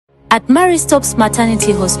At Maristopes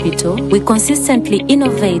Maternity Hospital, we consistently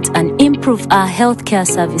innovate and improve our healthcare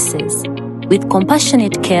services. With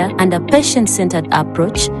compassionate care and a patient-centered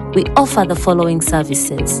approach, we offer the following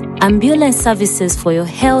services: ambulance services for your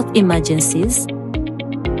health emergencies,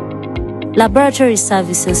 laboratory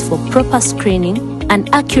services for proper screening and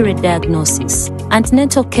accurate diagnosis,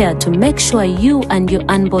 antenatal care to make sure you and your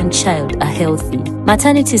unborn child are healthy,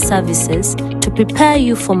 maternity services to prepare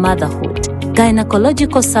you for motherhood,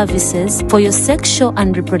 gynecological services for your sexual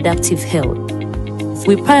and reproductive health.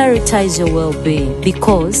 We prioritize your well-being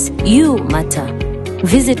because you matter.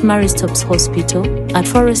 Visit Maristopes Hospital at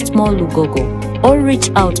Forest Mall, Lugogo, or reach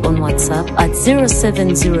out on WhatsApp at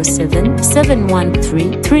 0707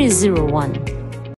 713 301.